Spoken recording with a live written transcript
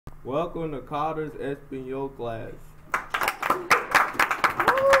Welcome to Carter's Espanol class.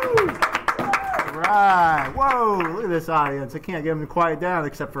 Right. Whoa, look at this audience. I can't get them to quiet down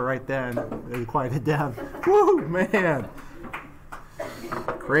except for right then. They quieted down. Woo, man.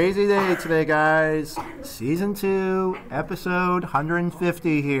 Crazy day today, guys. Season 2, episode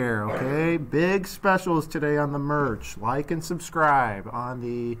 150 here, okay? Big specials today on the merch. Like and subscribe on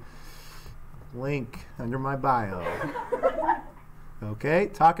the link under my bio. Okay,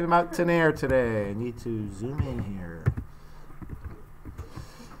 talking about tener today. I need to zoom in here.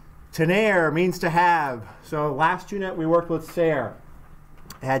 Tener means to have. So last unit we worked with ser.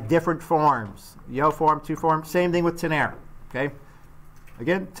 It had different forms. Yo form, to form. Same thing with tener. Okay.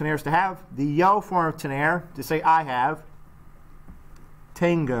 Again, tener is to have. The yo form of tener, to say I have.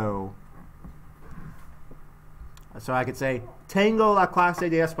 Tengo. So I could say, tengo la clase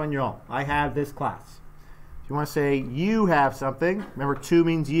de español. I have this class. If you want to say you have something, remember tu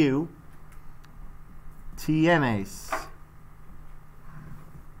means you. Tienes.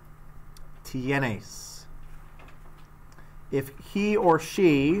 Tienes. If he or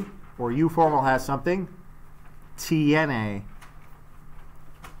she, or you formal has something, tiene.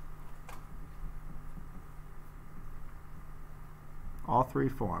 All three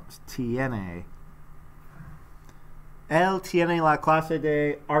forms. Tiene. Él tiene la clase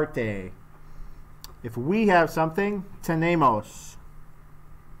de arte. If we have something, tenemos.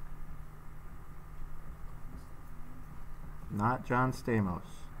 Not John Stamos.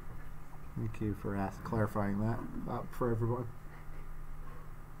 Thank you for clarifying that for everyone.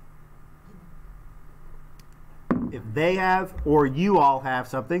 If they have or you all have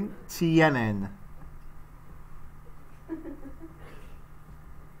something, tienen.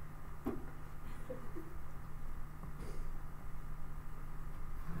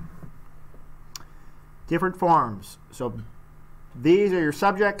 Different forms. So these are your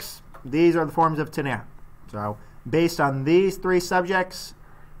subjects. These are the forms of tener. So based on these three subjects,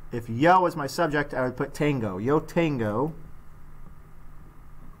 if yo is my subject, I would put tengo. Yo tengo.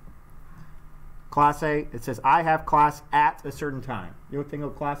 Clase, it says I have class at a certain time. Yo tengo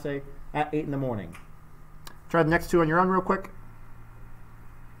clase at 8 in the morning. Try the next two on your own real quick.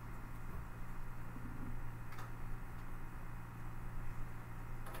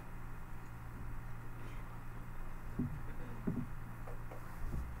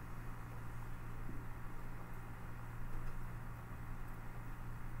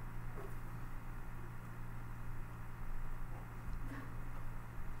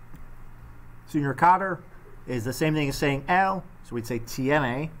 Señor Carter is the same thing as saying él, so we'd say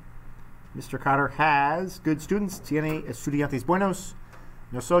tiene. Mr. Carter has good students. Tiene estudiantes buenos.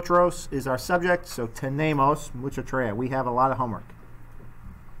 Nosotros is our subject, so tenemos mucha tarea. We have a lot of homework.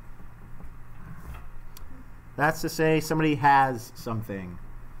 That's to say somebody has something.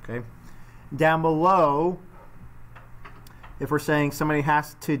 Okay. Down below, if we're saying somebody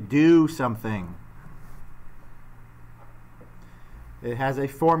has to do something, it has a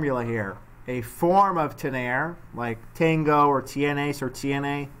formula here. A form of tener, like tengo or tienes or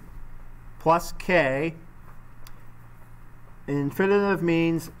tiene, plus que. Infinitive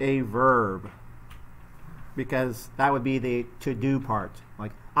means a verb, because that would be the to-do part.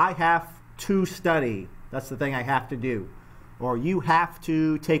 Like, I have to study. That's the thing I have to do. Or you have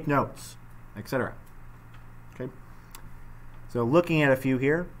to take notes, etc. Okay. So looking at a few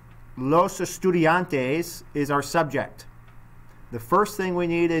here. Los estudiantes is our subject. The first thing we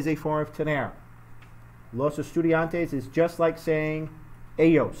need is a form of tener. Los estudiantes is just like saying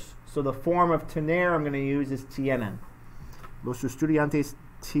ellos. So the form of tener I'm going to use is tienen. Los estudiantes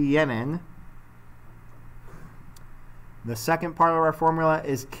tienen. The second part of our formula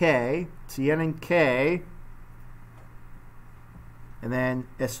is que. Tienen que. And then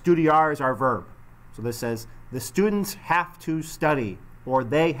estudiar is our verb. So this says the students have to study, or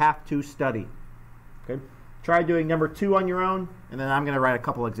they have to study. Okay. Try doing number 2 on your own, and then I'm going to write a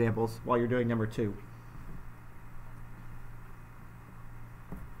couple examples while you're doing number 2.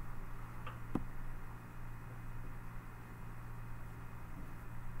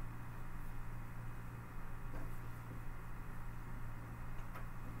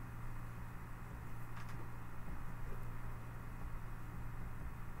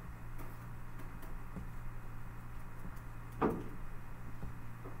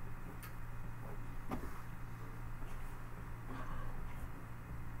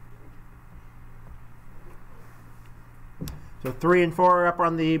 So 3 and 4 are up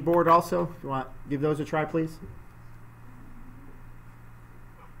on the board also. If you want, give those a try, please.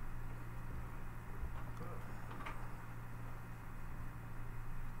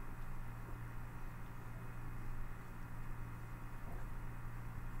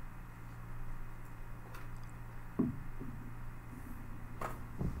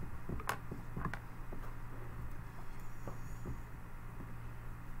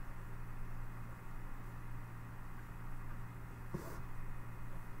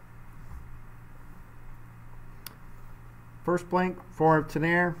 First blank for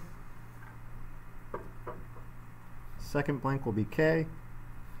tener. Second blank will be que.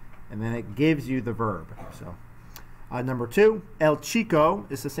 And then it gives you the verb. So number 2, el chico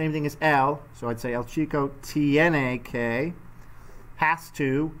is the same thing as el. So I'd say el chico tiene que. Has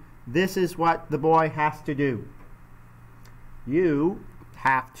to. This is what the boy has to do. You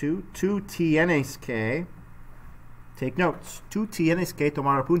have to. Tú tienes que. Take notes. Tú tienes que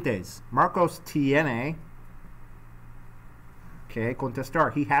tomar apuntes. Marcos tiene que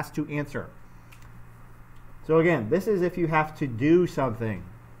contestar. He has to answer. So again, this is if you have to do something.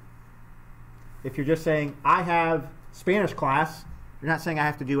 If you're just saying, I have Spanish class, you're not saying I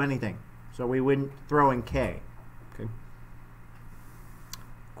have to do anything. So we wouldn't throw in que. Okay.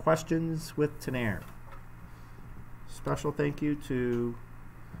 Questions with tener. Special thank you to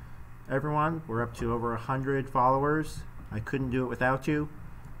everyone. We're up to over 100 followers. I couldn't do it without you.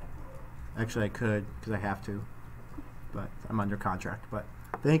 Actually, I could because I have to, but I'm under contract. But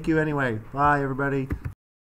thank you anyway. Bye, everybody.